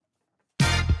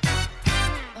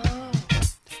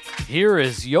Here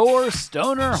is your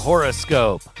Stoner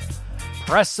Horoscope.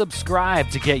 Press subscribe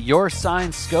to get your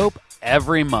signed scope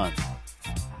every month.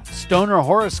 Stoner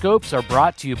Horoscopes are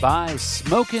brought to you by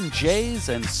Smokin' Jays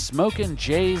and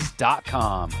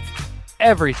SmokinJays.com.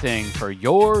 Everything for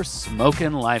your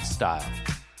smokin' lifestyle.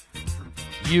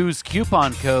 Use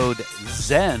coupon code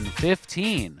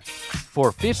ZEN15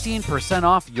 for 15%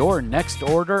 off your next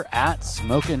order at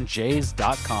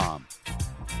SmokinJays.com.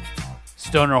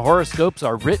 Stoner Horoscopes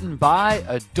are written by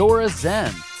Adora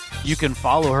Zen. You can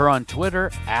follow her on Twitter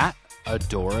at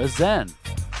Adora Zen.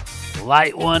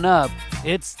 Light one up.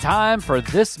 It's time for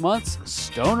this month's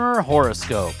Stoner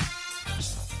Horoscope.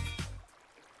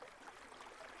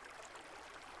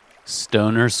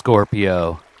 Stoner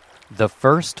Scorpio. The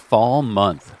first fall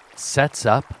month sets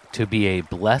up to be a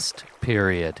blessed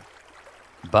period,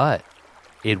 but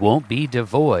it won't be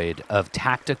devoid of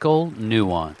tactical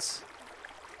nuance.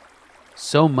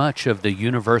 So much of the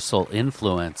universal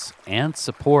influence and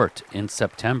support in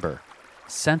September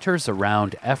centers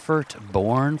around effort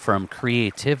born from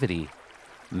creativity,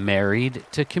 married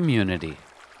to community.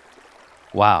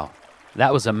 Wow,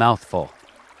 that was a mouthful.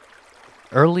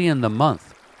 Early in the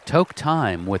month, toke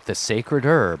time with the sacred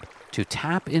herb to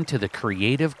tap into the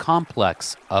creative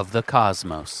complex of the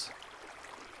cosmos.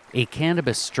 A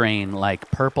cannabis strain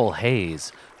like Purple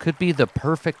Haze could be the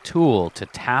perfect tool to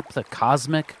tap the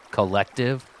cosmic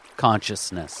collective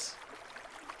consciousness.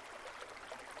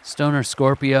 Stoner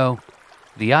Scorpio,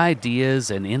 the ideas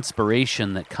and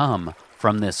inspiration that come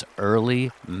from this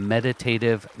early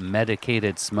meditative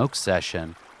medicated smoke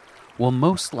session will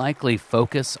most likely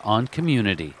focus on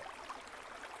community.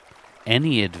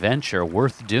 Any adventure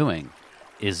worth doing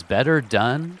is better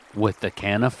done with the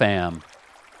Canna Fam.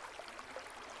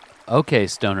 Okay,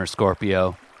 Stoner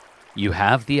Scorpio, you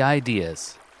have the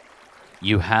ideas.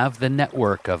 You have the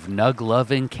network of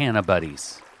nug-loving canna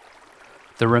buddies.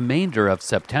 The remainder of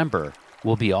September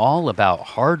will be all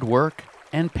about hard work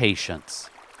and patience.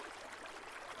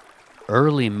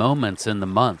 Early moments in the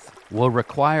month will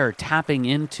require tapping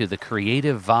into the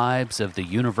creative vibes of the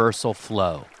universal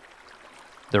flow.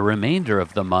 The remainder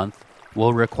of the month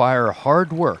will require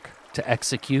hard work to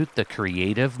execute the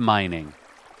creative mining.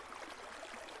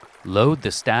 Load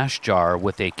the stash jar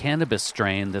with a cannabis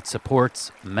strain that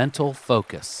supports mental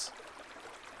focus.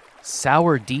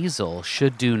 Sour diesel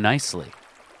should do nicely.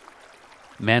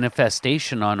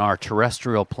 Manifestation on our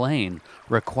terrestrial plane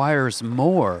requires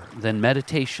more than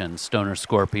meditation, Stoner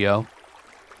Scorpio.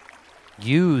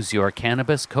 Use your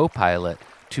cannabis co-pilot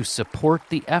to support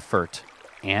the effort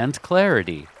and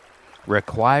clarity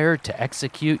required to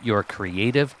execute your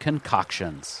creative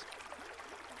concoctions.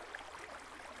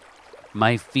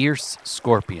 My fierce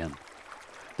Scorpion,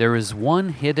 there is one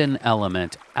hidden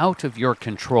element out of your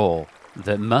control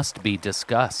that must be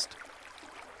discussed.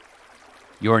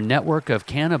 Your network of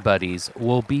canna buddies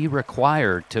will be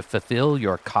required to fulfill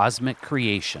your cosmic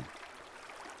creation.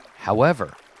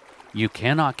 However, you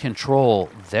cannot control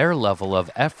their level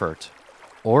of effort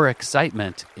or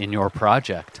excitement in your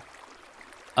project.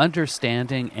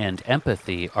 Understanding and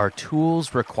empathy are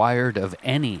tools required of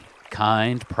any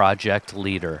kind project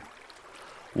leader.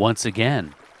 Once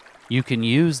again, you can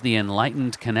use the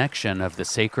enlightened connection of the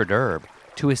sacred herb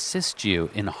to assist you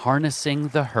in harnessing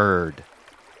the herd.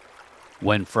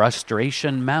 When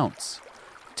frustration mounts,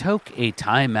 toke a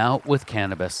time out with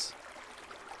cannabis.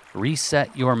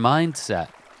 Reset your mindset.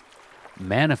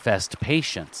 Manifest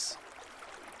patience.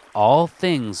 All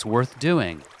things worth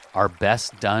doing are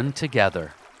best done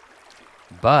together.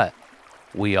 But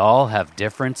we all have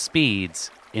different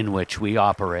speeds in which we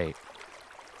operate.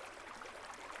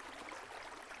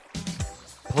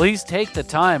 Please take the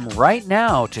time right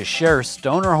now to share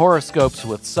Stoner Horoscopes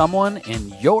with someone in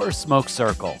your smoke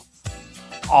circle.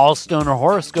 All Stoner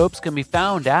Horoscopes can be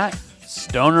found at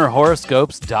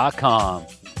StonerHoroscopes.com.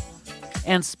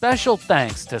 And special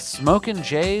thanks to Smokin'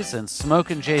 Jays and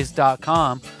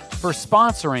SmokinJays.com for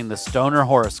sponsoring the Stoner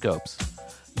Horoscopes.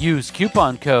 Use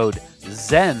coupon code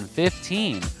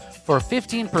ZEN15 for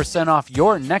 15% off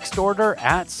your next order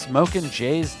at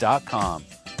SmokinJays.com.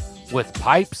 With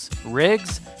pipes,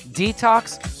 rigs,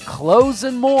 detox, clothes,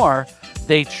 and more,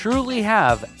 they truly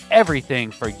have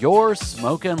everything for your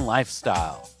smokin'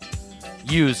 lifestyle.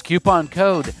 Use coupon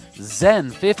code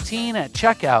ZEN15 at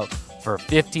checkout for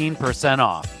 15%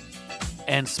 off.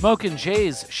 And Smokin'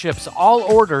 Jays ships all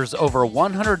orders over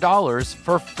 $100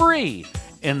 for free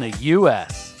in the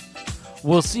U.S.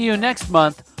 We'll see you next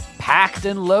month, packed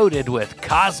and loaded with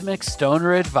cosmic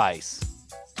stoner advice.